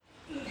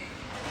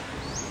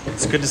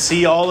It's good to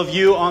see all of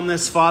you on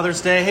this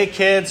Father's Day. Hey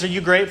kids, are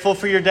you grateful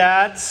for your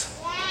dads?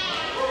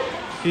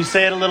 Can you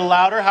say it a little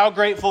louder? How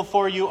grateful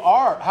are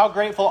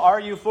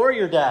you for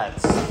your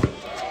dads?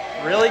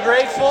 Really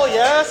grateful?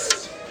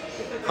 Yes?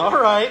 All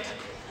right.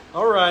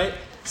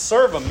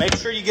 Serve them. Make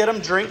sure you get them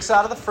drinks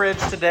out of the fridge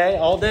today,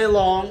 all day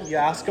long. You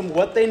ask them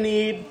what they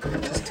need.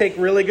 Just take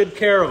really good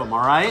care of them,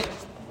 all right?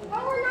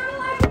 But we're not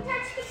allowed to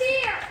touch the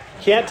beer.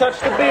 Can't touch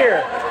the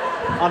beer.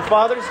 On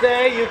Father's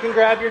Day, you can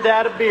grab your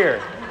dad a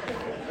beer.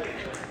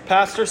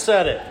 Pastor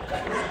said it.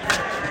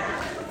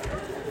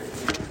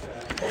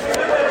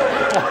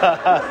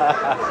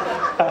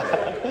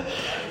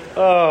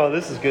 Oh,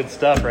 this is good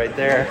stuff right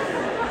there.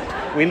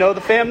 We know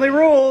the family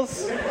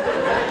rules.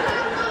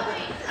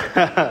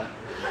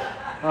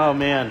 Oh,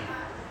 man.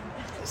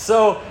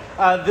 So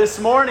this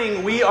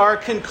morning we are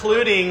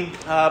concluding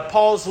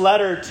Paul's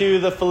letter to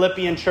the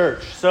Philippian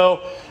church.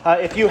 So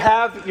if you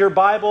have your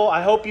Bible,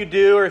 I hope you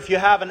do, or if you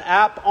have an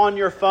app on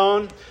your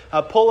phone,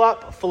 pull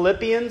up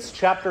Philippians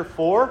chapter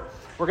 4.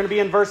 We're going to be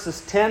in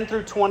verses 10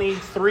 through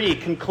 23,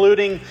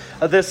 concluding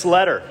this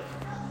letter.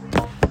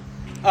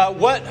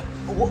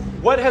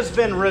 What has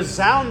been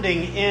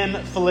resounding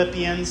in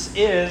Philippians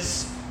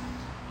is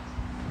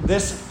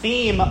this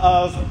theme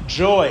of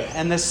joy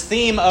and this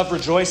theme of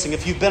rejoicing.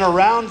 If you've been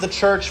around the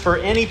church for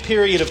any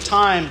period of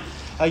time,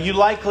 you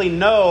likely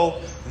know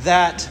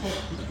that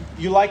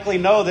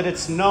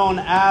it's known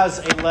as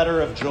a letter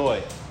of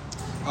joy.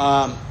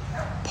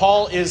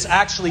 Paul is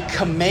actually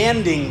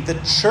commanding the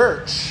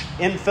church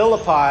in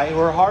Philippi, who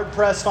are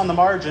hard-pressed on the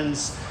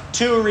margins,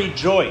 to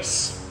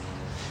rejoice.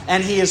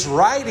 And he is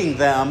writing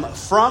them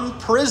from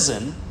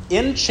prison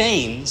in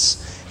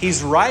chains.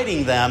 He's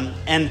writing them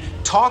and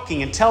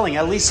talking and telling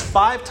at least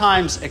 5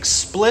 times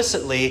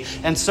explicitly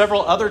and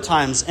several other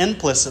times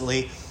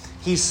implicitly.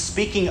 He's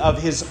speaking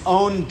of his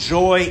own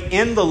joy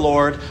in the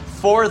Lord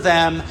for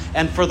them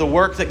and for the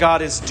work that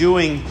God is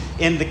doing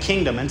in the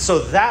kingdom. And so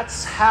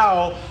that's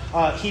how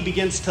he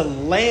begins to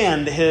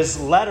land his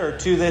letter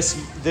to this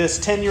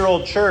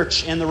 10-year-old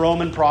church in the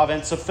Roman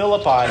province of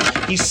Philippi.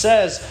 He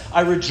says,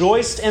 I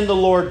rejoiced in the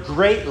Lord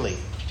greatly.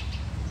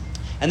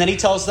 And then he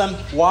tells them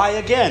why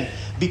again.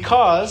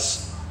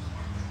 Because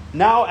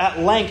now at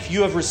length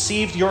you have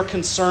received your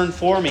concern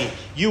for me.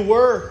 You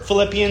were,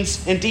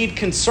 Philippians, indeed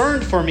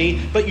concerned for me,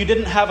 but you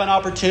didn't have an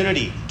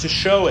opportunity to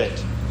show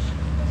it.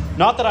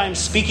 Not that I am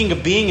speaking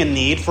of being in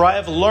need, for I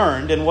have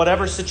learned in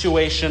whatever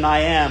situation I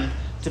am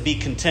to be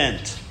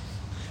content.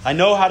 I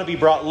know how to be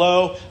brought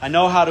low. I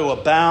know how to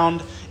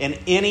abound. In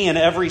any and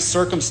every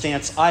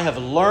circumstance, I have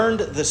learned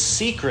the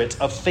secret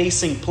of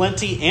facing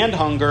plenty and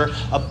hunger,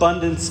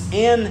 abundance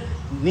and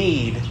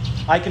need.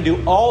 I can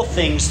do all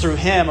things through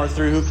him or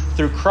through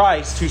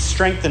Christ who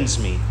strengthens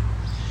me.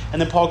 And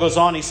then Paul goes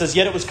on, he says,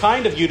 yet it was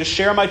kind of you to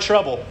share my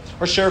trouble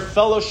or share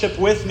fellowship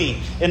with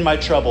me in my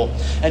trouble.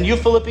 And you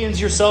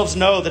Philippians yourselves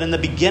know that in the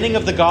beginning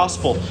of the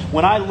gospel,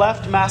 when I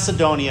left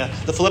Macedonia,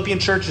 the Philippian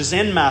church is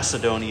in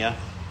Macedonia,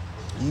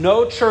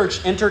 no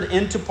church entered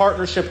into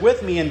partnership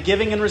with me in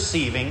giving and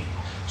receiving,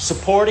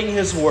 supporting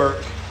his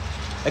work,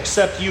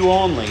 except you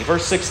only.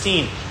 Verse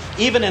 16,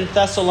 even in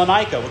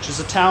Thessalonica, which is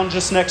a town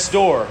just next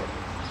door,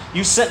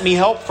 you sent me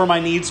help for my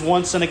needs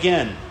once and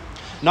again.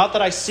 Not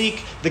that I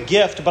seek the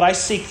gift, but I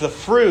seek the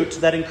fruit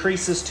that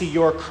increases to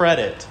your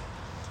credit.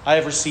 I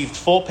have received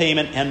full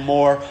payment and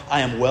more. I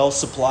am well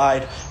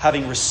supplied,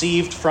 having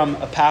received from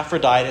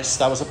Epaphroditus,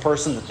 that was a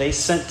person that they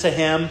sent to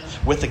him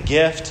with a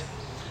gift.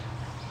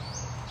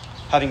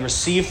 Having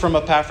received from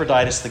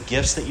Epaphroditus the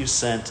gifts that you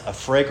sent, a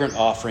fragrant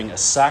offering, a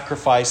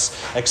sacrifice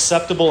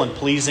acceptable and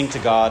pleasing to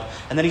God.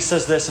 And then he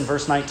says this in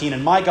verse 19,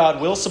 and my God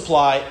will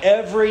supply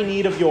every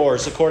need of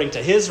yours according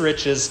to his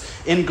riches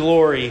in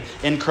glory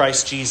in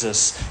Christ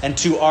Jesus. And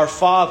to our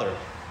Father,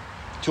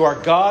 to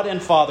our God and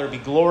Father, be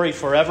glory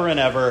forever and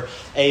ever.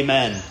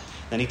 Amen.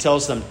 Then he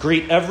tells them,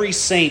 greet every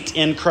saint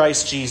in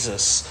Christ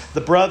Jesus.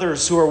 The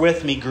brothers who are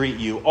with me greet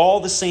you.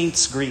 All the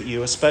saints greet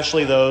you,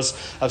 especially those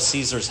of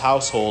Caesar's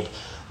household.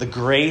 The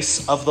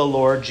grace of the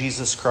Lord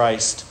Jesus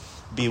Christ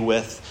be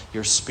with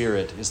your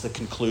spirit, is the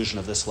conclusion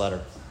of this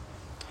letter.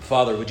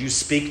 Father, would you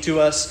speak to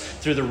us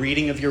through the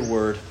reading of your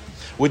word?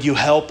 Would you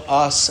help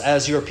us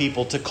as your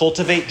people to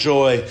cultivate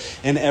joy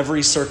in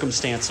every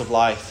circumstance of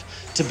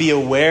life, to be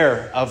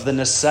aware of the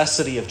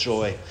necessity of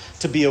joy,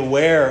 to be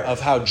aware of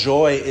how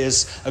joy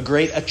is a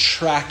great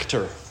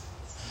attractor.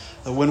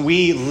 When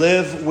we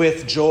live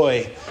with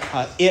joy,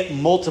 it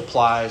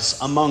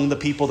multiplies among the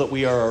people that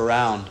we are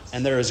around.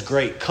 And there is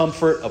great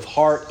comfort of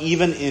heart,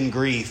 even in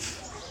grief,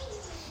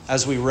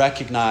 as we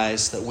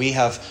recognize that we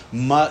have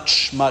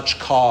much, much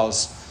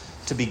cause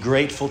to be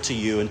grateful to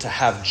you and to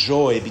have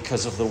joy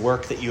because of the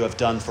work that you have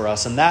done for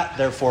us. And that,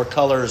 therefore,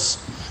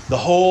 colors the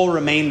whole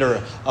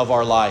remainder of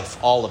our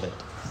life, all of it.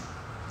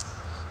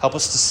 Help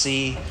us to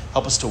see,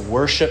 help us to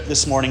worship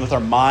this morning with our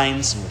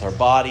minds and with our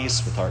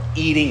bodies, with our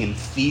eating and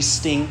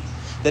feasting,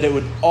 that it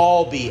would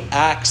all be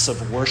acts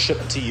of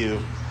worship to you,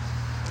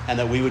 and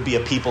that we would be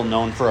a people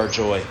known for our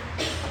joy.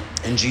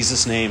 In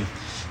Jesus' name,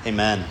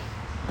 amen.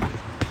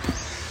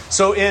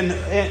 So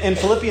in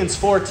Philippians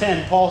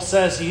 4:10, Paul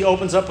says, he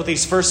opens up with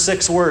these first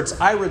 6 words,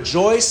 I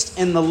rejoiced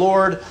in the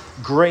Lord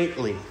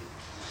greatly.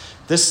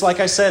 This, like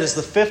I said, is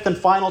the 5th and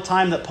final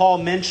time that Paul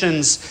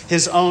mentions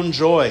his own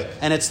joy.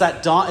 And it's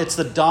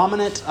the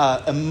dominant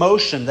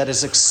emotion that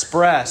is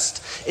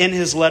expressed in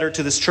his letter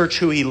to this church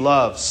who he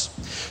loves.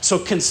 So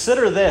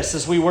consider this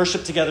as we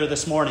worship together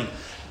this morning.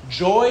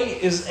 Joy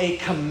is a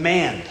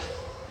command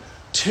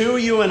to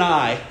you and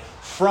I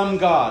from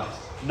God,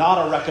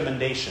 not a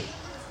recommendation.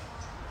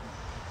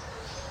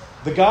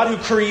 The God who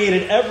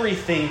created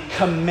everything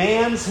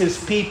commands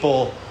his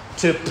people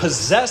to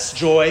possess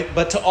joy,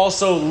 but to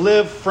also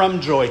live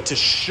from joy, to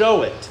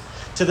show it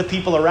to the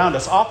people around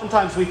us.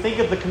 Oftentimes we think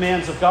of the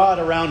commands of God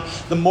around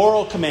the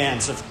moral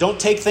commands of don't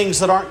take things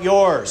that aren't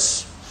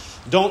yours.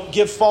 Don't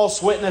give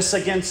false witness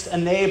against a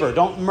neighbor.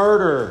 Don't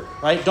murder,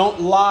 right?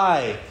 Don't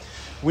lie.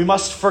 We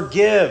must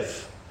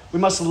forgive. We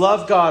must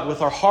love God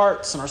with our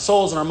hearts and our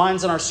souls and our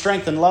minds and our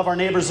strength and love our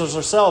neighbors as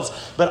ourselves.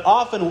 But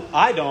often,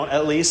 I don't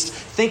at least,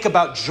 think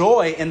about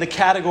joy in the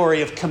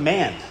category of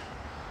command.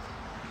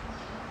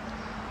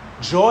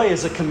 Joy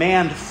is a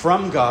command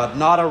from God,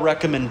 not a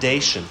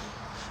recommendation.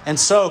 And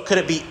so, could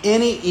it be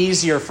any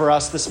easier for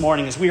us this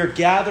morning as we are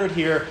gathered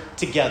here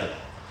together?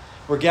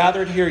 We're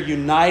gathered here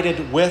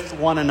united with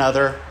one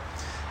another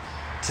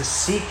to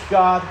seek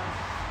God,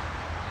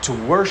 to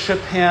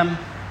worship Him,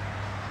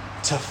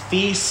 to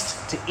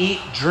feast, to eat,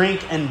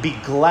 drink, and be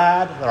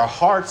glad, that our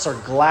hearts are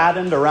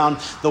gladdened around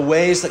the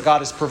ways that God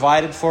has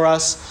provided for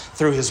us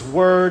through His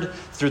Word,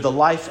 through the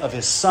life of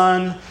His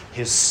Son,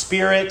 His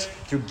Spirit,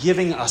 through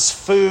giving us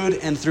food,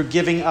 and through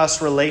giving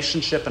us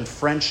relationship and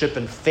friendship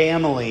and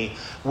family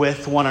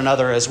with one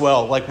another as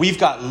well. Like, we've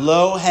got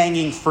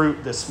low-hanging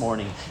fruit this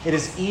morning. It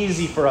is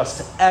easy for us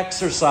to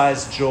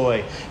exercise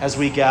joy as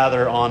we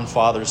gather on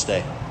Father's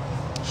Day.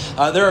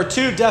 There are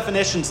 2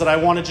 definitions that I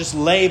want to just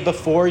lay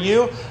before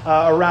you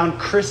around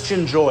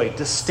Christian joy,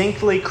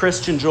 distinctly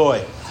Christian joy.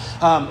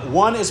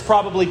 One is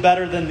probably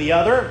better than the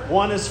other.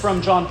 One is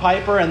from John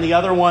Piper and the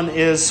other one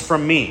is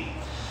from me.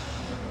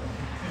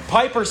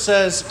 Piper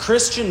says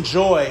Christian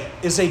joy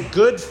is a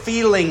good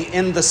feeling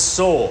in the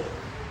soul.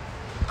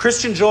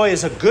 Christian joy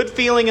is a good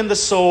feeling in the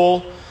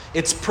soul.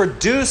 It's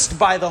produced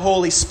by the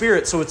Holy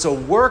Spirit, so it's a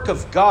work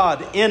of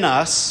God in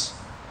us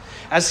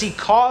as He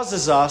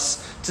causes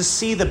us to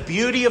see the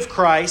beauty of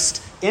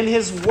Christ in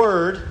His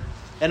Word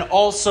and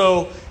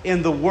also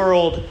in the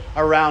world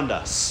around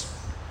us.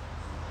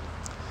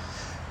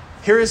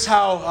 Here is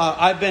how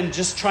I've been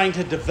just trying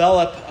to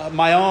develop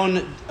my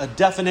own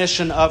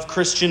definition of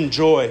Christian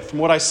joy from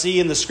what I see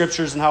in the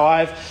Scriptures and how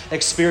I've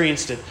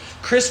experienced it.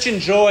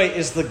 Christian joy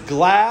is the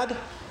glad,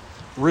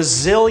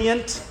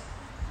 resilient,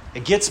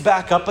 it gets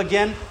back up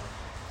again,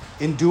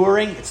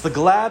 enduring. It's the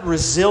glad,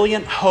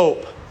 resilient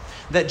hope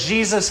that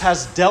Jesus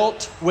has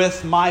dealt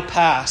with my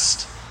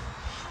past.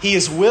 He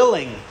is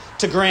willing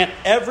to grant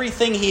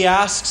everything He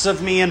asks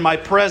of me in my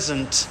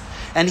present,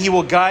 and He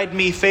will guide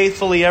me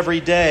faithfully every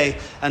day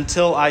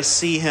until I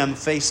see Him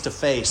face to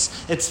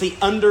face. It's the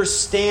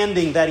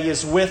understanding that He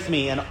is with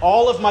me in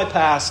all of my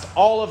past,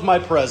 all of my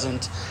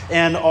present,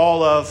 and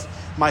all of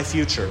my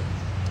future.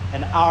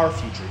 And our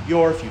future,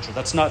 your future.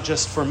 That's not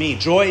just for me.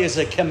 Joy is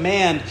a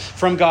command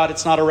from God.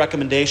 It's not a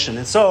recommendation.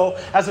 And so,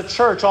 as a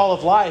church, all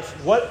of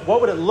life, what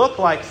would it look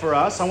like for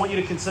us? I want you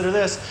to consider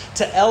this,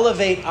 to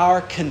elevate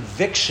our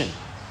conviction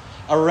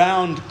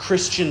around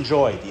Christian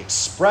joy, the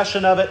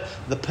expression of it,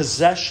 the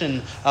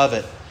possession of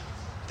it,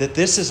 that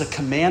this is a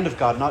command of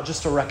God, not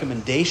just a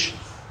recommendation.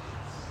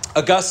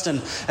 Augustine,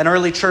 an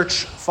early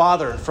church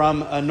father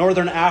from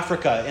northern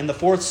Africa in the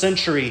 4th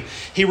century,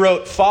 he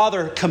wrote,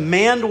 "Father,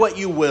 command what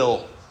you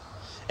will,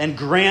 and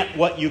grant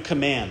what you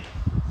command."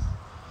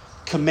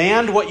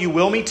 Command what you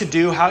will me to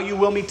do, how you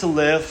will me to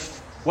live,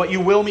 what you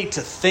will me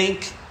to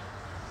think,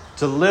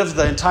 to live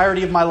the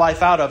entirety of my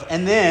life out of,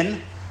 and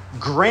then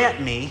grant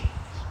me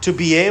to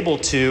be able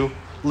to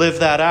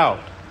live that out.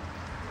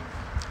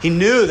 He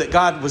knew that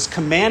God was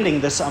commanding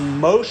this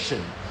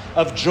emotion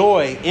of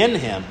joy in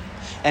him,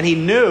 and he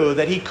knew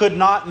that he could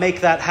not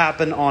make that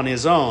happen on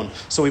his own.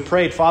 So he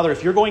prayed, "Father,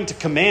 if you're going to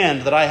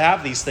command that I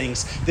have these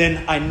things,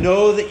 then I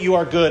know that you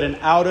are good, and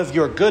out of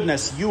your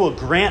goodness, you will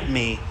grant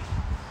me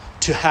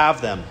to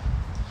have them."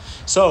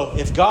 So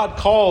if God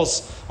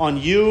calls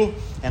on you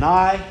and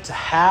I to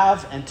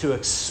have and to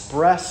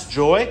express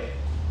joy,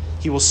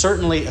 He will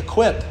certainly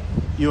equip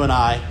you and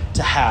I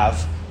to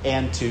have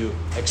and to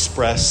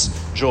express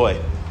joy.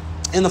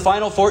 In the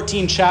final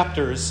 14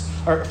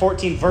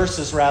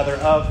 verses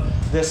of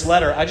this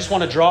letter, I just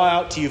want to draw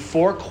out to you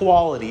 4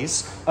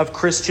 qualities of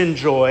Christian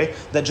joy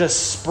that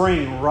just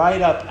spring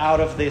right up out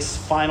of this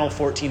final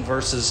 14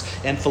 verses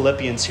in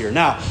Philippians here.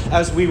 Now,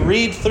 as we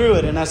read through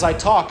it and as I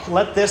talk,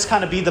 let this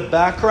kind of be the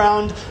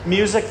background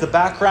music, the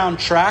background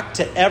track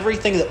to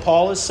everything that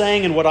Paul is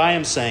saying and what I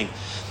am saying.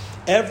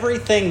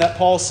 Everything that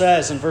Paul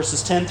says in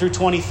verses 10 through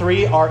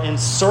 23 are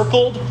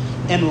encircled,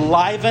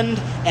 enlivened,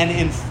 and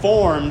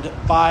informed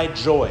by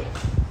joy.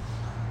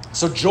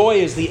 So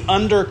joy is the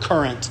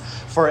undercurrent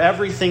for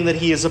everything that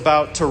he is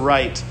about to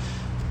write.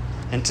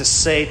 and to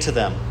say to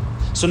them.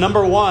 So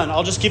number one,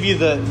 I'll just give you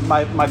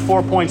my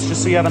 4 points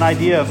just so you have an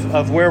idea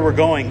of where we're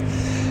going.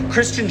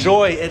 Christian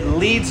joy, it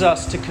leads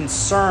us to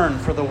concern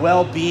for the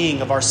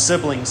well-being of our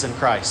siblings in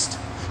Christ.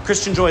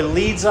 Christian joy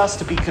leads us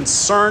to be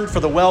concerned for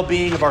the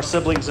well-being of our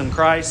siblings in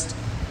Christ.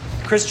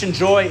 Christian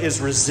joy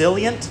is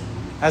resilient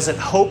as it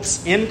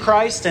hopes in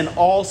Christ in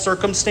all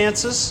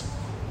circumstances.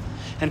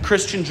 And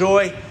Christian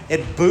joy,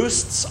 it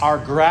boosts our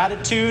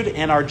gratitude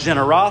and our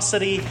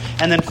generosity.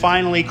 And then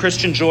finally,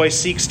 Christian joy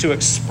seeks to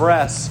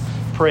express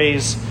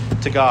praise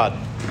to God.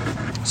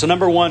 So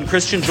number one,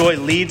 Christian joy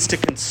leads to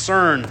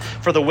concern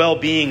for the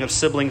well-being of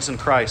siblings in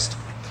Christ.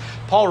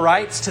 Paul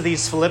writes to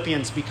these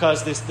Philippians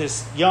because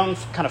this young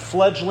kind of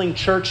fledgling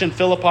church in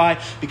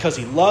Philippi, because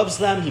he loves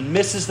them, he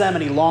misses them,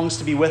 and he longs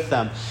to be with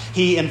them.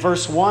 He, in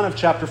verse 1 of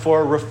chapter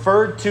 4,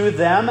 referred to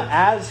them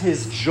as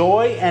his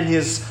joy and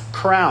his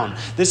crown.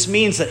 This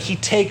means that he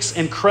takes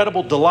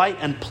incredible delight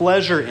and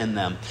pleasure in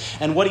them.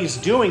 And what he's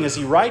doing as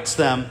he writes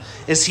them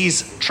is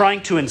he's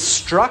trying to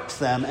instruct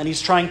them and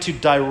he's trying to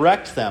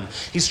direct them.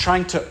 He's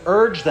trying to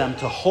urge them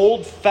to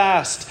hold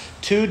fast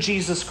to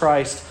Jesus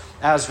Christ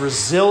as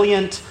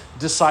resilient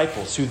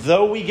disciples who,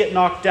 though we get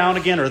knocked down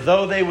again, or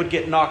though they would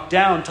get knocked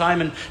down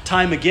time and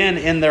time again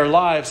in their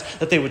lives,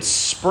 that they would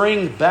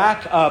spring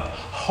back up,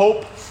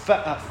 hope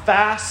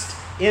fast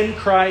in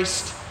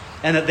Christ,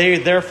 and that they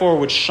therefore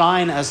would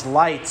shine as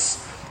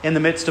lights in the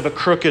midst of a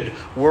crooked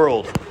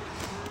world.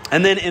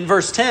 And then in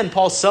verse 10,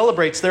 Paul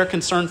celebrates their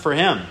concern for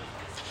him.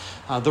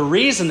 The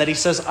reason that he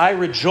says, "I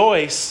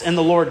rejoice in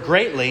the Lord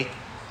greatly,"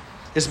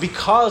 is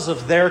because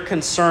of their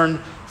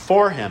concern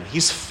for him.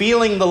 He's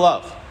feeling the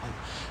love.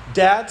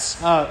 Dads,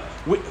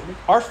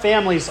 our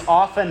families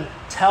often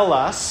tell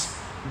us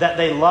that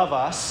they love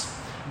us,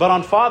 but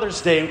on Father's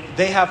Day,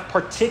 they have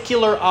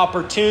particular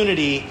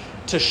opportunity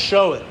to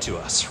show it to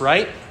us,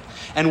 right?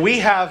 And we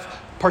have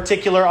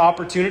particular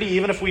opportunity,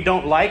 even if we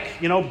don't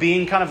like,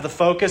 being kind of the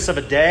focus of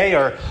a day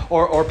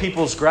or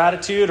people's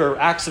gratitude or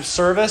acts of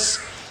service,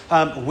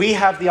 we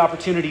have the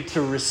opportunity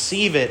to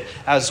receive it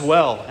as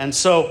well. And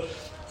so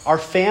our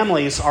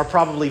families are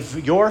probably,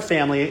 your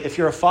family, if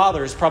you're a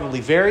father, is probably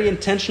very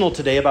intentional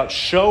today about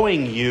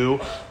showing you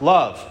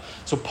love.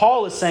 So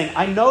Paul is saying,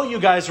 I know you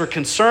guys are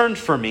concerned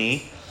for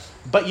me,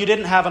 but you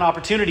didn't have an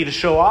opportunity to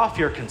show off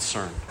your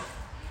concern.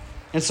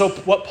 And so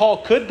what Paul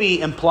could be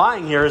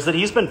implying here is that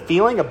he's been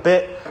feeling a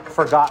bit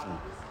forgotten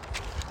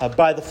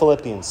by the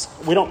Philippians.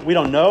 We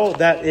don't know.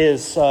 That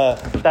is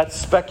that's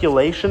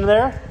speculation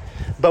there.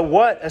 But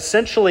what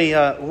essentially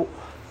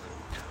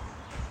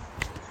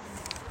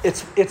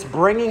it's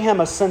bringing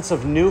him a sense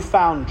of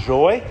newfound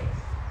joy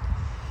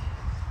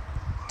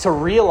to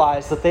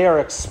realize that they are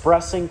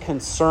expressing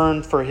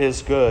concern for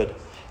his good.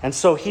 And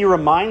so he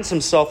reminds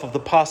himself of the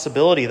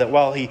possibility that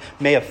while he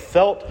may have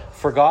felt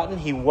forgotten,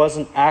 he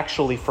wasn't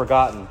actually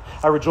forgotten.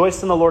 I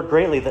rejoiced in the Lord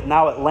greatly that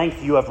now at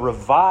length you have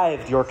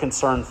revived your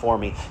concern for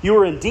me. You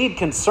were indeed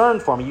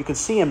concerned for me. You can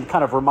see him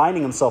kind of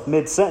reminding himself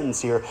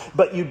mid-sentence here,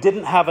 but you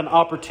didn't have an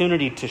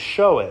opportunity to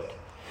show it.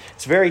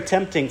 It's very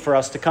tempting for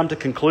us to come to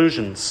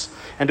conclusions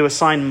and to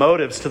assign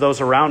motives to those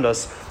around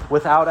us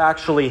without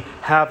actually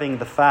having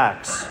the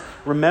facts.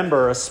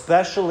 Remember,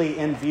 especially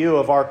in view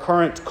of our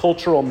current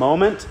cultural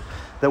moment,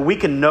 that we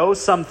can know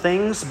some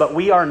things, but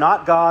we are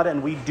not God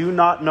and we do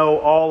not know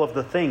all of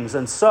the things.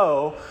 And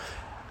so,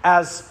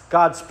 as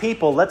God's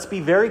people, let's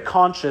be very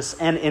conscious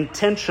and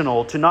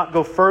intentional to not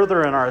go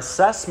further in our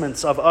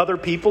assessments of other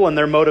people and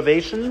their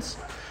motivations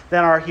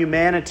than our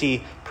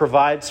humanity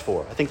provides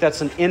for. I think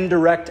that's an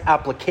indirect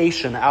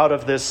application out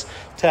of this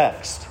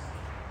text.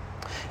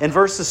 In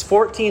verses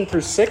 14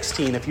 through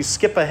 16, if you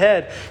skip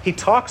ahead, he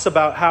talks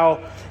about how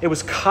it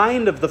was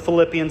kind of the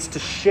Philippians to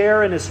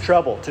share in his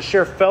trouble, to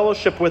share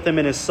fellowship with him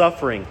in his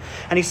suffering.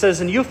 And he says,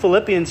 and you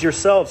Philippians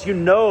yourselves, you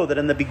know that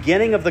in the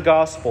beginning of the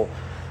gospel,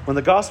 when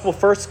the gospel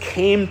first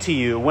came to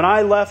you, when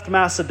I left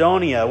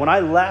Macedonia, when I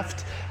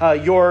left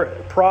your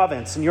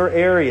province and your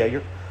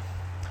area,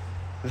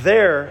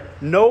 there,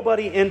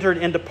 nobody entered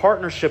into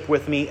partnership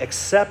with me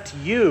except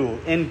you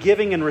in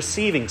giving and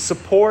receiving,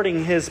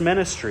 supporting his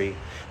ministry.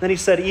 Then he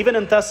said, even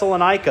in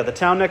Thessalonica, the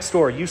town next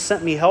door, you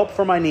sent me help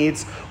for my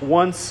needs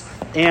once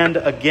and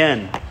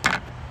again.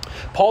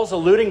 Paul's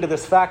alluding to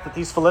this fact that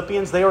these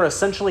Philippians, they were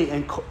essentially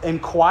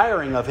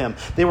inquiring of him.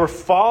 They were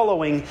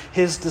following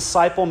his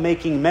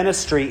disciple-making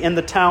ministry in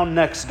the town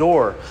next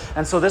door.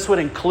 And so this would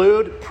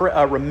include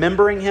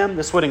remembering him.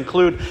 This would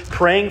include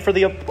praying for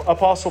the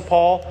Apostle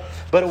Paul.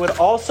 But it would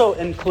also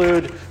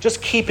include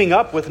just keeping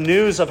up with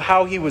news of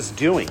how he was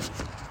doing.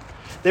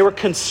 They were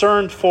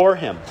concerned for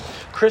him.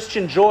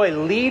 Christian joy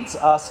leads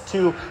us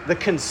to the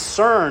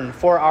concern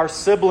for our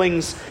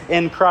siblings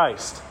in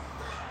Christ.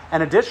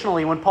 And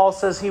additionally, when Paul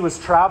says he was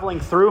traveling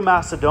through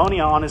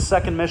Macedonia on his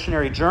second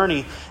missionary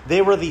journey,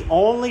 they were the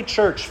only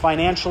church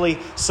financially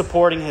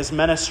supporting his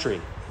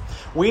ministry.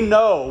 We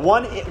know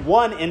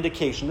one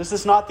indication, this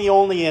is not the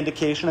only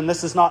indication, and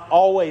this is not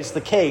always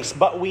the case,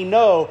 but we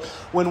know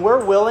when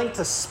we're willing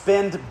to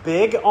spend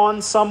big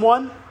on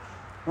someone,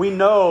 we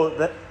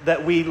know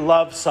that we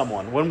love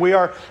someone, when we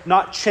are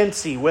not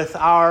chintzy with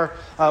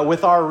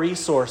our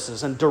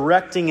resources and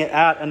directing it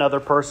at another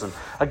person.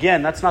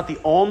 Again, that's not the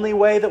only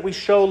way that we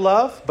show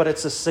love, but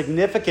it's a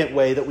significant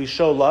way that we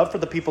show love for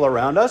the people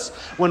around us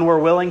when we're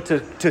willing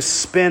to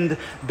spend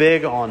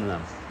big on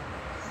them.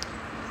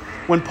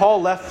 When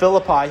Paul left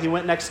Philippi, he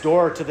went next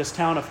door to this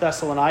town of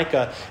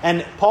Thessalonica,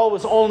 and Paul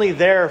was only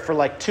there for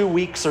like 2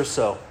 weeks or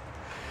so.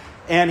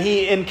 And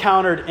he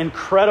encountered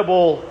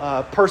incredible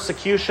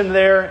persecution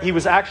there. He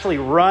was actually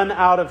run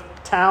out of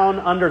town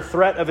under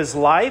threat of his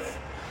life.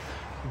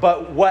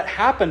 But what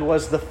happened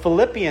was the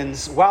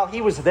Philippians, while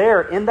he was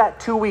there in that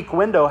 2-week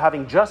window,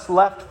 having just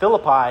left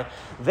Philippi,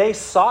 they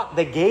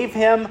gave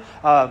him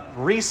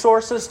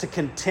resources to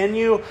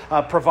continue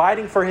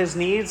providing for his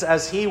needs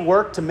as he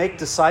worked to make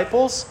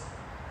disciples.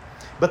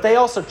 But they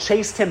also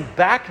chased him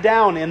back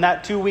down in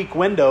that 2-week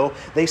window.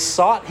 They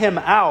sought him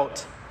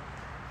out.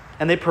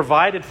 And they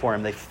provided for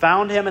him. They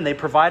found him and they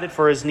provided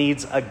for his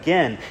needs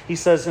again. He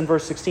says in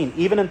verse 16,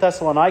 even in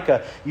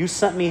Thessalonica, you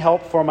sent me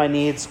help for my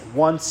needs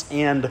once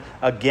and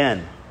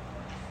again.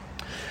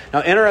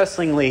 Now,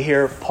 interestingly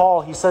here, Paul,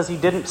 he says he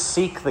didn't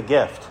seek the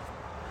gift.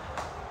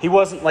 He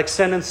wasn't like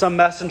sending some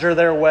messenger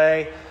their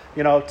way,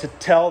 to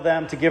tell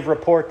them, to give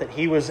report that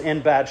he was in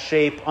bad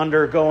shape,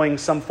 undergoing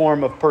some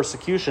form of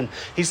persecution.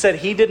 He said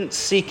he didn't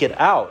seek it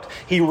out.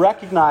 He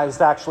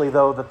recognized actually,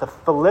 though, that the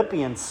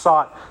Philippians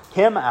sought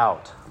him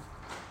out.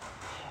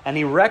 And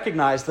he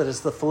recognized that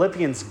as the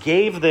Philippians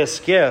gave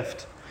this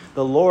gift,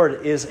 the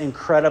Lord is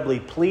incredibly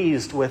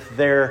pleased with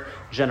their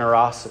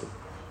generosity.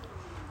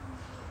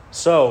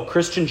 So,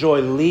 Christian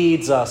joy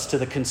leads us to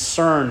the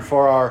concern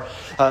for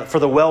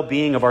the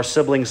well-being of our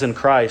siblings in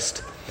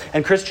Christ.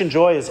 And Christian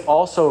joy is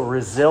also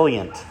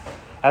resilient,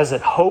 as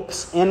it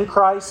hopes in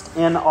Christ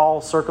in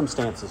all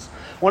circumstances.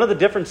 One of the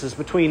differences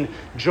between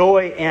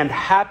joy and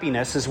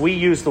happiness is we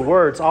use the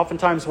words,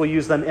 oftentimes we'll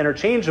use them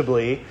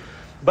interchangeably,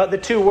 but the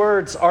two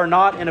words are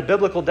not, in a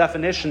biblical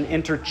definition,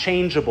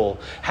 interchangeable.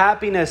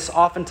 Happiness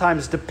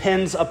oftentimes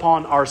depends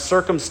upon our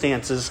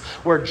circumstances,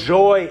 where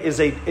joy is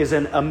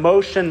an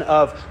emotion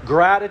of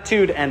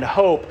gratitude and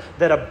hope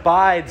that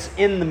abides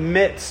in the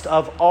midst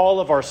of all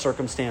of our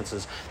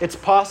circumstances. It's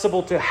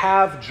possible to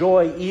have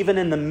joy even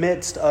in the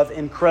midst of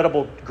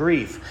incredible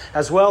grief,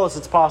 as well as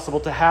it's possible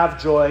to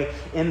have joy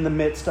in the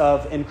midst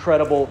of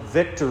incredible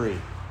victory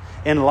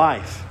in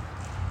life.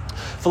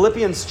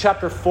 Philippians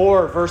chapter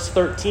 4, verse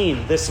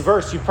 13. This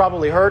verse, you've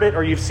probably heard it,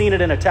 or you've seen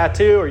it in a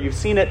tattoo, or you've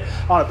seen it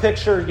on a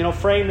picture,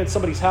 framed in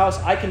somebody's house.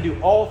 I can do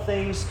all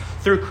things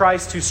through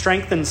Christ who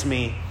strengthens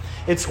me.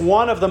 It's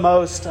one of the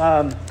most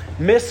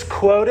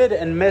misquoted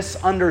and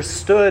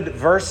misunderstood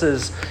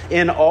verses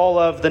in all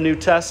of the New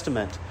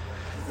Testament.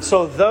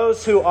 So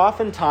those who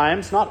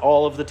oftentimes, not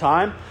all of the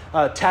time,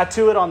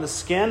 tattoo it on the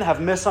skin have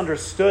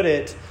misunderstood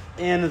it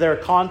in their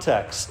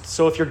context.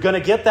 So if you're going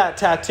to get that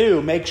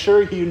tattoo, make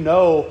sure you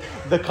know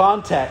the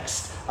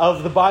context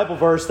of the Bible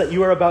verse that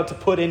you are about to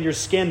put in your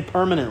skin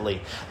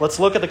permanently. Let's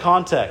look at the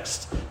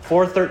context.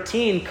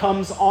 4:13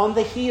 comes on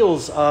the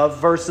heels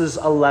of verses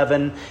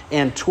 11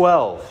 and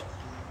 12.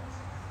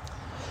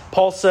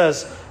 Paul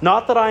says,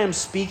 "Not that I am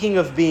speaking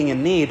of being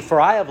in need, for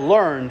I have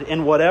learned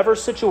in whatever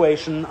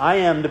situation I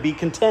am to be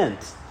content.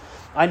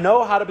 I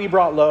know how to be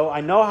brought low.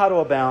 I know how to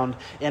abound.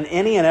 In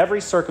any and every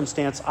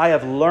circumstance, I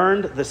have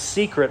learned the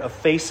secret of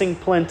facing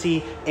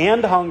plenty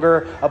and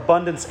hunger,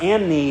 abundance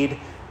and need.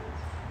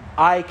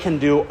 I can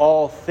do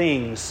all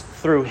things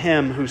through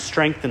him who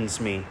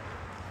strengthens me."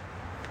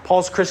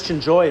 Paul's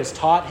Christian joy has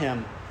taught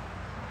him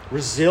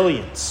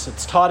resilience.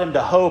 It's taught him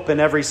to hope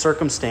in every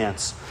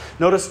circumstance.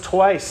 Notice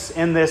twice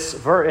in this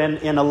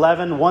in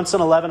 11, once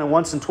in 11 and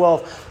once in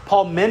 12,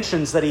 Paul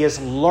mentions that he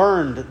has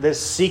learned this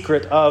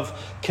secret of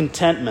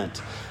contentment,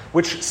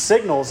 which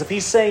signals, if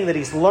he's saying that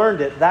he's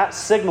learned it, that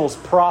signals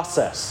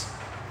process.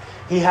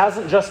 He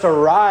hasn't just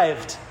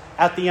arrived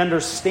at the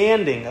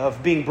understanding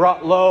of being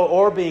brought low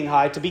or being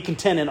high, to be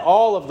content in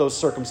all of those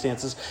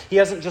circumstances. He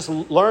hasn't just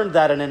learned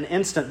that in an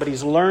instant, but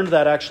he's learned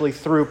that actually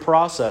through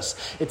process.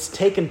 It's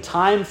taken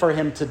time for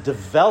him to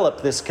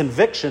develop this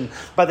conviction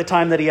by the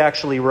time that he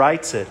actually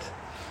writes it.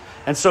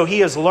 And so he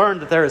has learned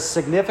that there is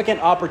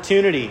significant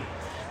opportunity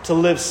to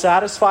live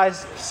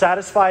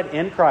satisfied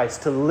in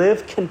Christ, to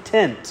live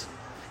content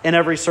in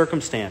every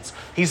circumstance.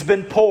 He's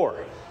been poor.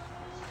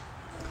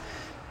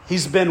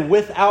 He's been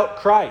without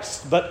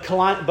Christ, but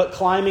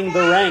climbing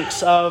the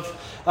ranks of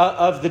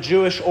the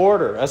Jewish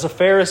order as a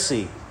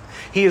Pharisee.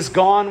 He has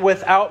gone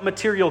without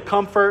material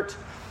comfort.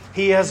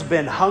 He has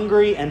been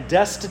hungry and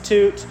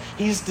destitute.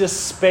 He's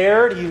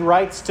despaired. He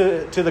writes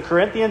to the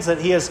Corinthians that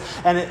he has,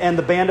 and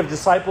the band of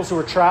disciples who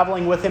were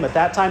traveling with him at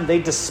that time, they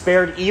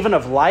despaired even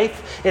of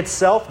life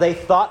itself. They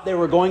thought they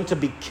were going to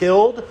be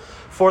killed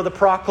for the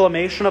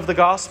proclamation of the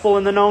gospel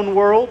in the known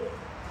world.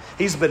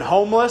 He's been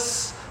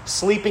homeless,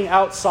 sleeping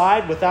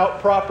outside without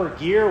proper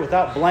gear,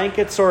 without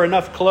blankets or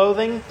enough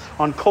clothing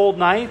on cold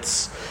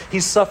nights.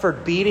 He's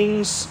suffered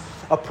beatings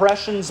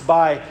oppressions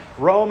by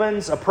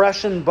Romans,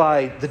 oppression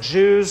by the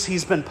Jews.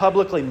 He's been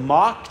publicly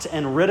mocked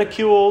and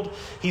ridiculed.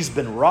 He's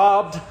been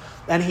robbed.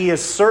 And he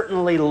has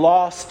certainly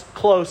lost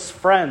close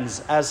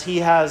friends as he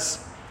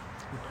has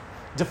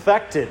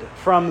defected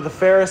from the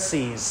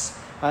Pharisees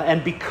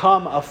and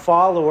become a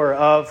follower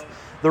of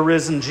the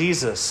risen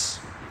Jesus.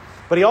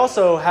 But he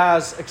also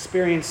has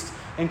experienced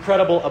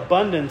incredible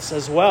abundance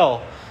as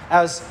well.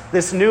 As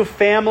this new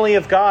family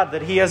of God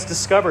that he has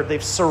discovered,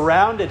 they've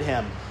surrounded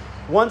him.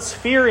 Once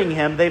fearing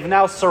him, they've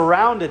now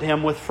surrounded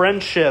him with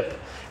friendship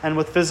and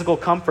with physical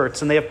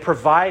comforts, and they have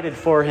provided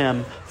for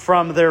him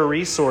from their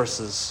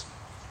resources.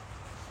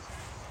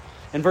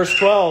 In verse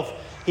 12,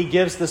 he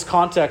gives this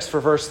context for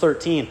verse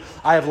 13.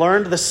 I have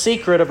learned the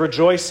secret of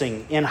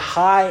rejoicing in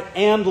high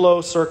and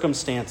low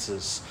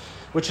circumstances,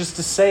 which is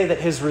to say that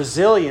his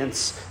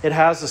resilience, it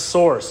has a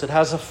source, it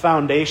has a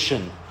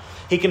foundation.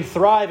 He can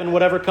thrive in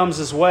whatever comes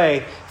his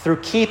way through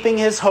keeping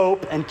his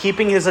hope and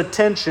keeping his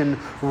attention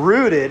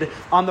rooted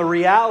on the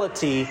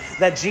reality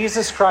that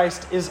Jesus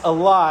Christ is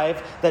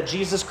alive, that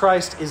Jesus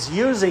Christ is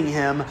using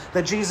him,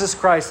 that Jesus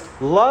Christ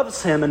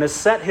loves him and has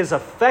set his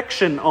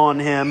affection on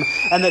him,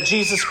 and that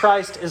Jesus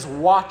Christ is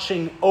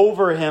watching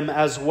over him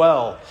as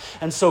well.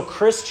 And so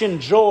Christian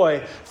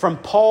joy from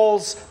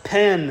Paul's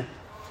pen,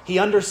 he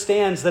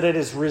understands that it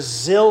is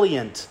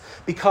resilient,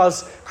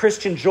 because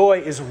Christian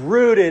joy is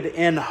rooted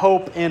in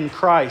hope in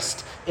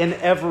Christ in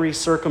every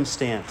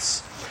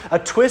circumstance. A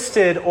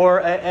twisted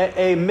or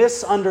a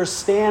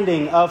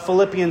misunderstanding of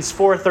Philippians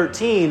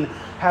 4:13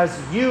 has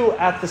you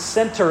at the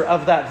center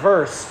of that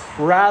verse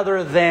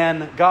rather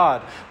than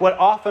God. What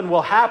often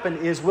will happen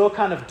is we'll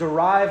kind of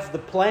derive the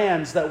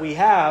plans that we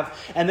have,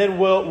 and then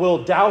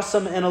we'll douse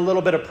them in a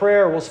little bit of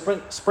prayer. We'll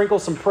sprinkle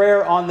some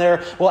prayer on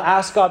there. We'll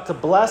ask God to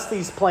bless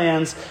these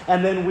plans,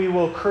 and then we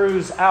will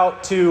cruise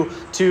out to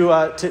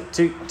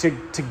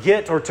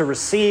get or to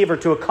receive or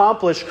to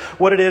accomplish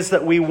what it is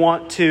that we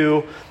want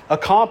to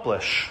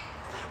accomplish.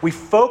 We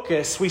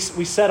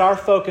set our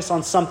focus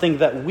on something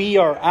that we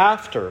are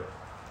after.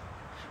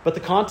 But the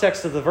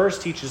context of the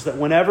verse teaches that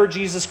whenever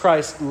Jesus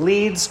Christ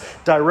leads,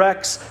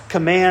 directs,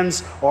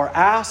 commands, or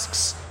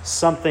asks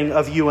something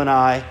of you and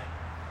I,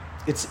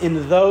 it's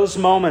in those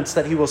moments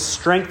that he will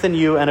strengthen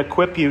you and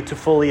equip you to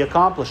fully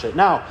accomplish it.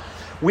 Now,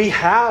 we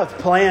have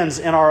plans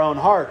in our own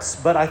hearts,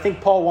 but I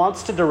think Paul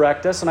wants to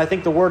direct us, and I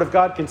think the Word of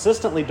God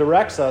consistently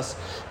directs us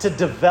to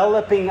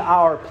developing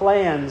our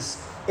plans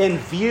in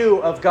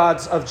view of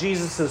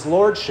Jesus'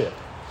 lordship.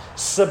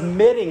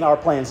 Submitting our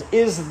plans.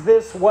 Is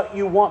this what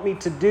you want me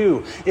to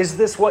do? Is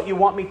this what you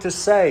want me to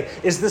say?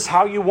 Is this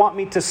how you want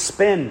me to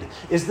spend?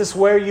 Is this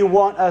where you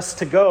want us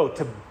to go?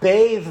 To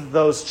bathe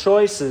those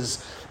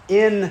choices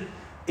in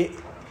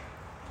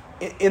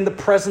the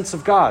presence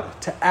of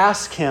God. To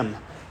ask him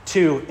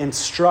to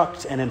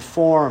instruct and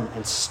inform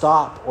and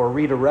stop or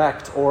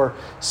redirect or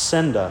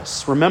send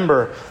us.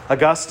 Remember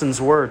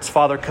Augustine's words,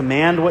 Father,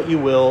 command what you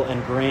will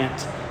and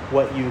grant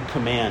what you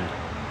command.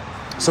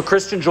 So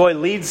Christian joy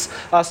leads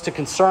us to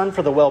concern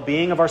for the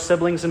well-being of our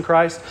siblings in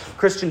Christ.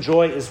 Christian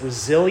joy is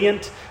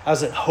resilient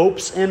as it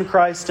hopes in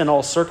Christ in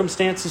all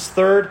circumstances.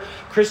 Third,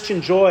 Christian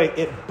joy,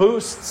 it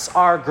boosts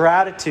our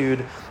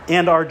gratitude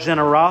and our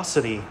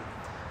generosity.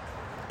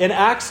 In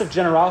acts of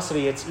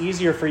generosity, it's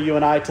easier for you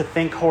and I to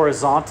think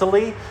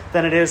horizontally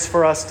than it is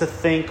for us to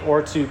think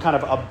or to kind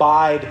of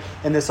abide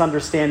in this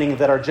understanding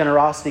that our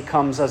generosity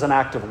comes as an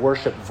act of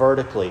worship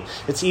vertically.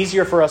 It's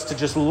easier for us to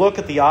just look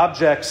at the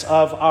objects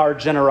of our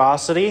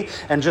generosity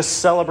and just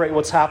celebrate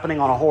what's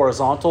happening on a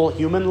horizontal,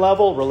 human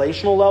level,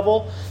 relational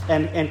level,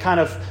 and kind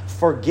of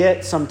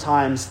forget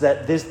sometimes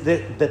that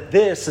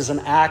this is an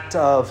act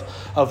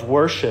of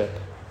worship.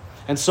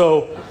 And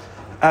so,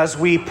 as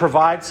we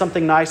provide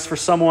something nice for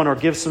someone or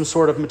give some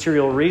sort of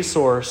material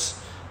resource,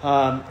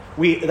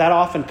 that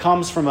often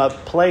comes from a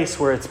place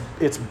where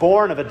it's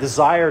born of a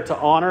desire to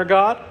honor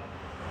God.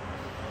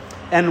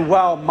 And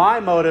while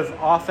my motive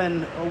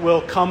often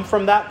will come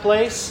from that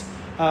place,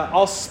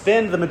 I'll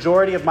spend the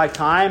majority of my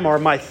time or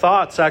my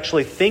thoughts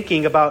actually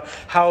thinking about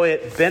how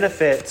it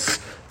benefits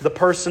the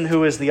person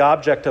who is the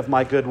object of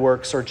my good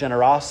works or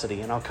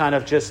generosity. And I'll kind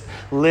of just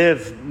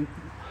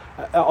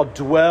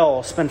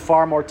spend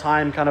far more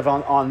time kind of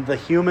on the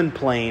human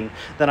plane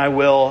than I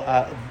will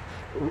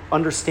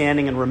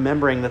understanding and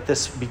remembering that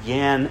this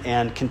began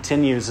and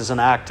continues as an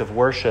act of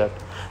worship.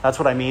 That's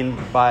what I mean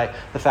by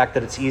the fact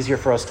that it's easier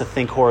for us to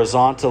think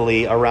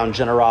horizontally around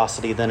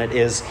generosity than it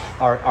is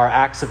our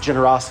acts of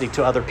generosity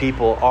to other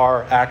people,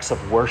 our acts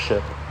of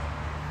worship.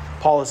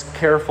 Paul is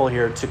careful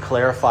here to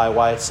clarify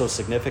why it's so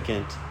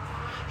significant.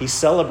 He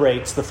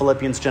celebrates the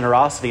Philippians'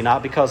 generosity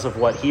not because of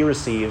what he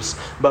receives,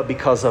 but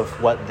because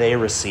of what they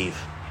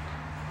receive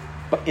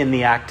in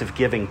the act of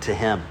giving to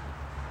him.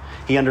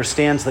 He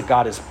understands that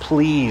God is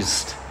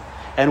pleased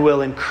and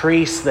will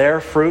increase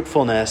their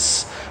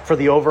fruitfulness for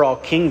the overall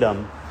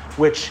kingdom,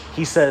 which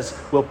he says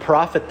will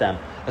profit them,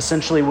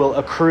 essentially will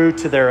accrue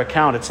to their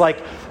account. It's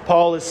like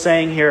Paul is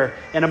saying here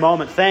in a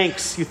moment,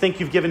 thanks, you think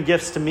you've given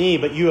gifts to me,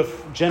 but you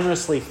have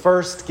generously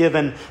first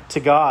given to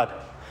God.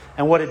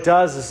 And what it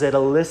does is it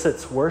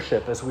elicits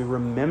worship as we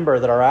remember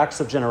that our acts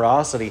of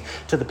generosity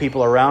to the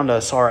people around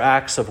us are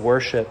acts of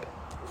worship.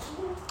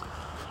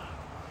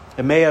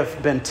 It may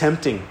have been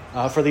tempting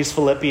for these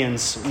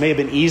Philippians. It may have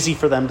been easy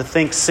for them to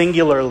think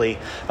singularly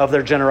of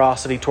their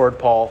generosity toward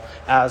Paul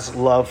as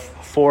love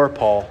for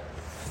Paul.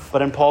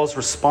 But in Paul's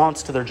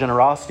response to their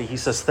generosity, he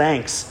says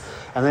thanks.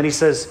 And then he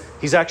says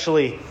he's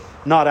actually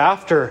not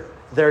after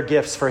their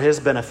gifts for his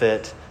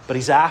benefit, but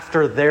he's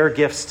after their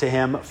gifts to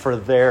him for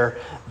their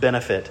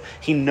benefit.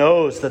 He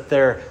knows that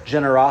their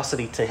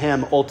generosity to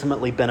him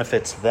ultimately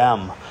benefits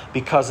them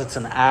because it's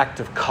an act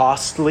of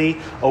costly,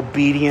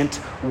 obedient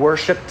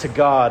worship to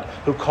God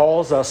who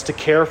calls us to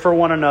care for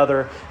one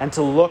another and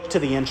to look to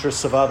the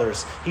interests of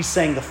others. He's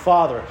saying the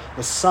Father,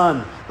 the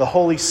Son, the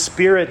Holy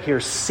Spirit here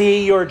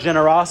see your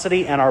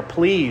generosity and are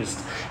pleased.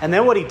 And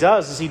then what he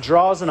does is he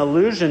draws an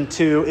allusion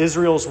to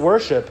Israel's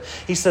worship.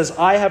 He says,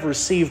 I have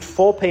received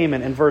full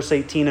payment in verse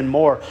 18 and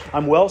more.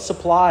 I'm well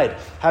supplied,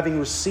 having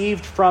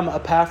received from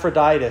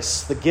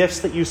Epaphroditus the gifts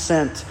that you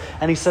sent.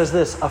 And he says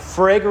this, a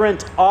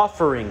fragrant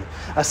offering,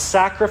 a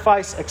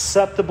sacrifice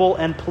acceptable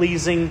and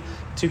pleasing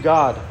to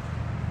God.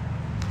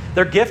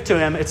 Their gift to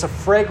him, it's a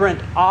fragrant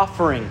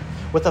offering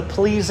with a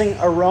pleasing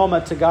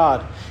aroma to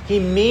God. He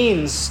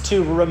means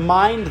to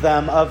remind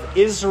them of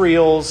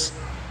Israel's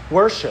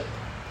worship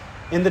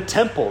in the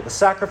temple, the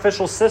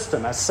sacrificial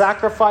system. As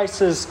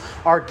sacrifices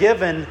are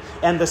given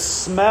and the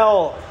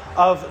smell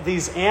of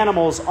these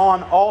animals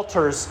on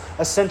altars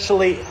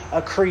essentially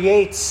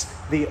creates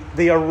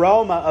the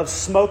aroma of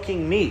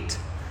smoking meat.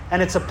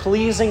 And it's a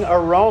pleasing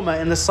aroma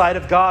in the sight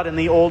of God in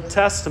the Old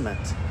Testament.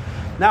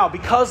 Now,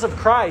 because of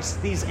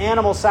Christ, these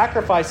animal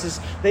sacrifices,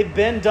 they've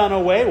been done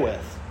away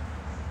with.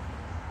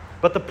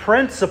 But the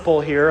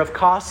principle here of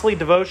costly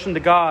devotion to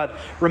God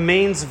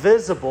remains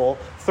visible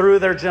through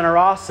their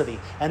generosity.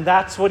 And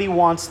that's what he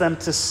wants them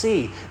to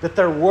see, that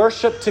their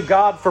worship to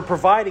God for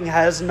providing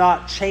has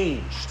not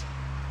changed.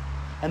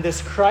 And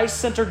this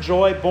Christ-centered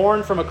joy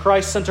born from a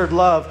Christ-centered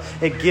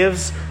love, it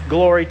gives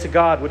glory to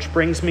God, which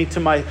brings me to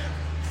my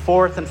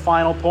fourth and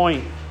final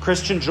point.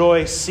 Christian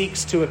joy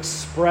seeks to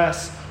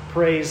express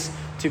praise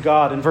to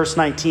God. In verse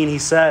 19, he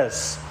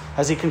says,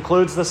 as he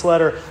concludes this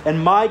letter,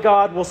 and my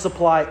God will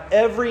supply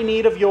every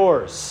need of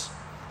yours.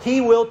 He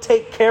will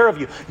take care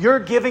of you. You're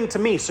giving to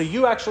me, so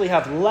you actually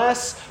have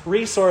less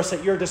resource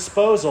at your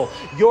disposal.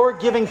 You're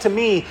giving to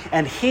me,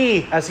 and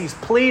he, as he's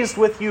pleased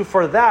with you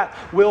for that,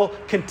 will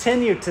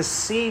continue to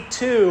see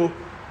to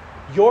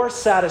your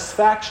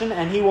satisfaction,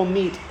 and he will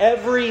meet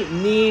every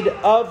need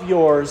of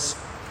yours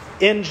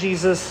in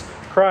Jesus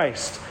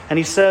Christ. And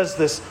he says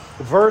this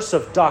verse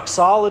of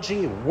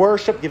doxology,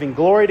 worship, giving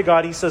glory to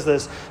God. He says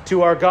this,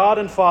 to our God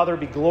and Father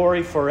be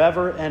glory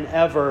forever and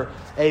ever.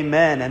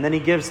 Amen. And then he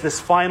gives this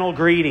final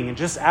greeting and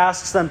just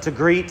asks them to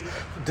greet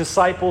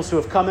disciples who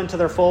have come into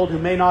their fold, who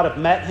may not have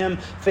met him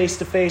face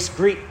to face.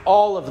 Greet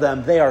all of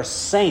them. They are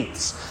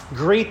saints.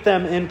 Greet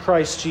them in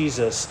Christ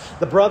Jesus.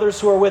 The brothers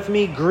who are with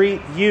me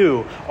greet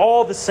you.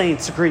 All the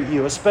saints greet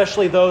you,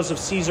 especially those of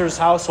Caesar's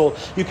household.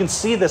 You can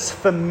see this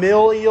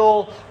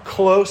familial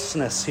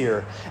closeness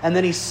here. And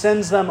then he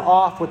sends them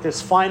off with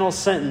this final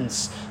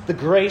sentence. The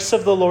grace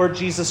of the Lord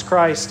Jesus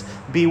Christ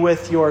be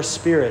with your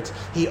spirit.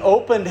 He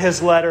opened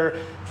his letter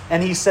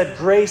and he said,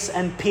 grace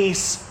and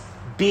peace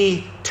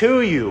be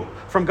to you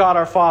from God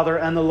our Father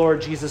and the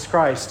Lord Jesus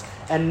Christ.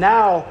 And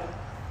now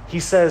he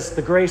says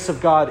the grace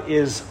of God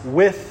is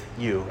with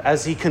you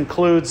as he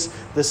concludes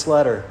this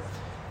letter.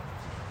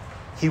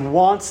 He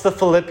wants the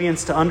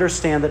Philippians to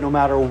understand that no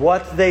matter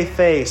what they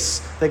face,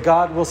 that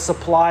God will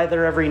supply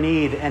their every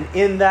need. And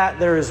in that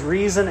there is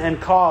reason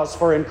and cause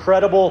for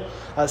incredible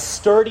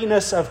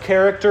sturdiness of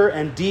character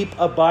and deep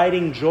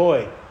abiding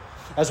joy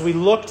as we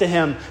look to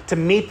him to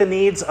meet the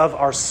needs of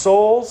our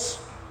souls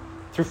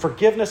through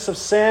forgiveness of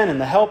sin and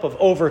the help of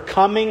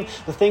overcoming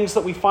the things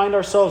that we find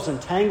ourselves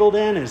entangled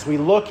in, as we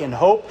look and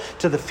hope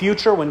to the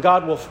future when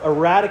God will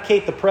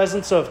eradicate the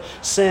presence of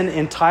sin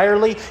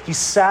entirely. He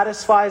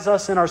satisfies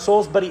us in our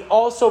souls, but he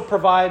also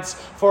provides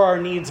for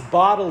our needs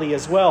bodily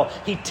as well.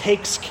 He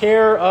takes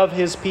care of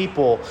his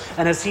people.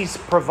 And as he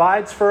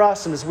provides for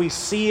us and as we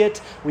see it,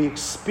 we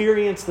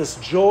experience this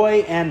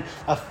joy and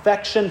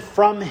affection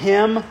from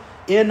him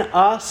in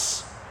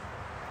us,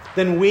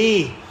 then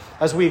we,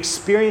 as we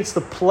experience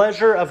the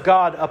pleasure of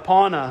God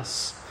upon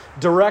us,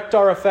 direct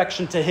our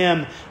affection to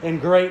him in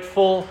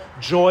grateful,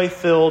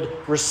 joy-filled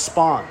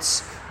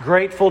response.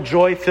 Grateful,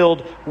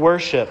 joy-filled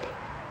worship.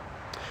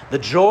 The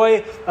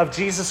joy of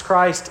Jesus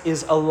Christ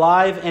is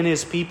alive in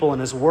his people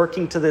and is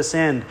working to this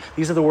end.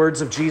 These are the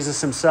words of Jesus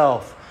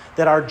himself.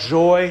 That our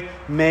joy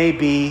may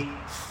be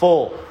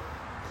full.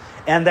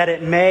 And that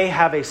it may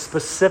have a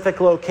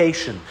specific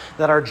location,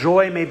 that our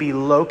joy may be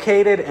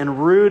located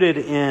and rooted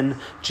in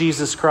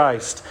Jesus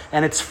Christ.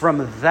 And it's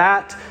from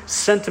that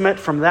sentiment,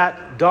 from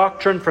that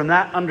doctrine, from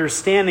that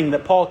understanding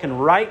that Paul can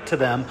write to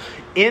them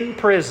in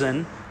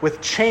prison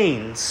with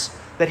chains,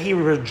 that he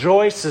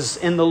rejoices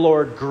in the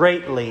Lord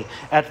greatly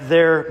at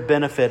their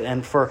benefit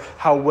and for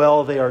how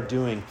well they are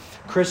doing.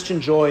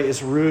 Christian joy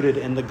is rooted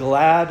in the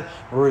glad,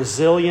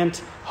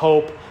 resilient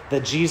hope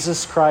that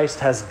Jesus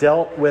Christ has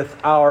dealt with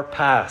our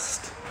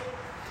past.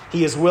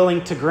 He is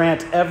willing to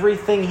grant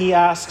everything he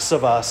asks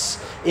of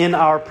us in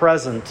our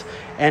present,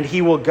 and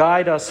he will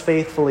guide us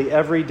faithfully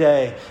every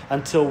day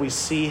until we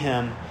see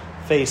him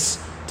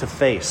face to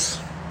face.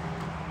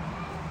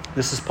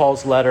 This is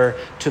Paul's letter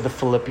to the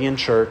Philippian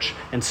church,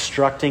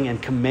 instructing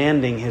and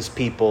commanding his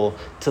people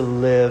to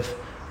live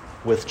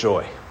with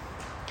joy,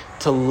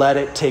 to let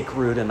it take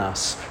root in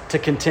us, to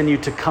continue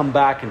to come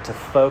back and to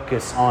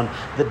focus on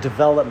the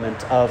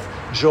development of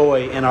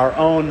joy in our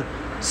own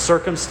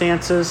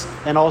circumstances,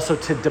 and also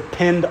to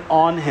depend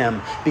on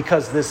him,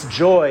 because this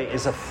joy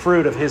is a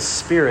fruit of his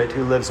Spirit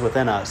who lives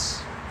within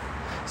us.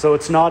 So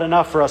it's not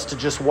enough for us to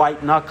just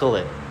white knuckle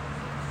it.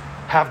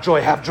 Have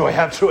joy, have joy,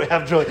 have joy,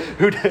 have joy.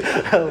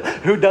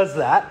 Who does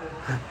that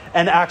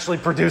and actually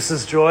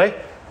produces joy?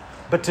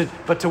 But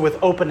to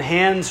with open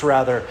hands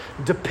rather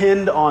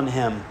depend on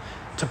him,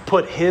 to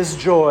put his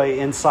joy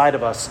inside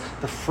of us,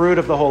 the fruit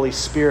of the Holy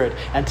Spirit,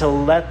 and to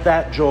let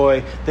that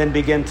joy then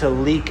begin to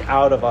leak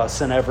out of us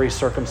in every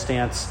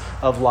circumstance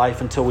of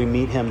life until we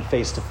meet him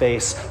face to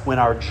face, when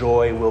our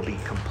joy will be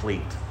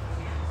complete.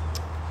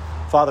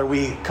 Father,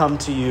 we come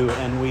to you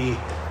and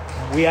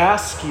we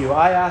ask you,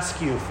 I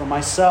ask you for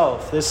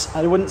myself, this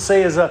I wouldn't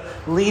say is a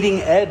leading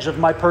edge of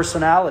my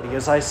personality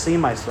as I see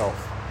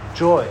myself,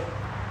 joy.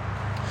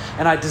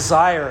 And I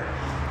desire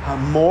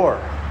more.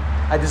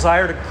 I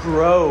desire to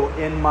grow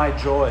in my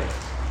joy,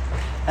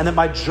 and that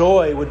my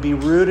joy would be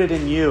rooted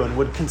in you and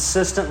would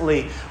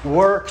consistently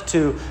work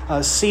to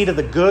see to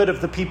the good of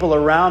the people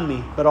around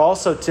me, but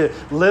also to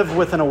live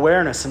with an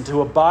awareness and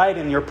to abide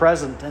in your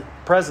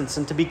presence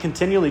and to be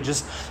continually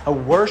just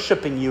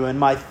worshiping you in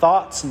my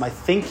thoughts and my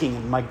thinking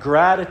and my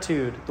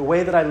gratitude, the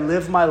way that I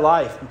live my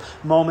life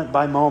moment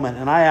by moment.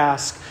 And I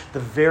ask the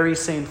very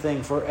same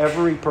thing for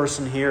every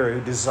person here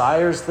who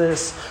desires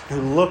this, who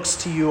looks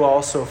to you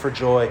also for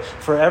joy,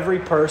 for every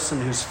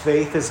person whose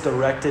faith is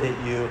directed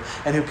at you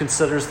and who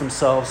considers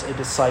themselves a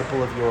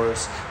disciple of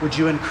yours. Would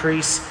you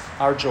increase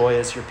our joy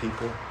as your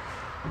people?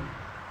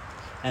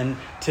 And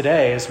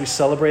today, as we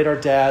celebrate our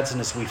dads and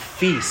as we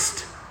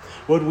feast,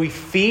 would we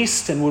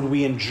feast and would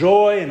we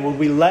enjoy and would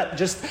we let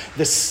just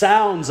the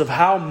sounds of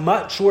how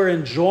much we're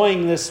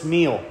enjoying this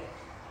meal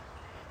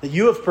that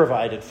you have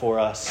provided for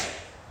us,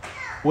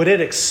 would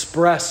it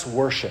express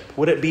worship?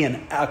 Would it be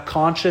a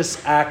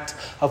conscious act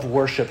of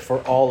worship for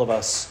all of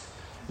us,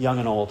 young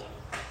and old?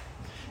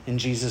 In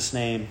Jesus'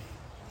 name,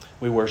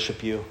 we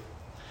worship you.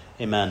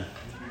 Amen.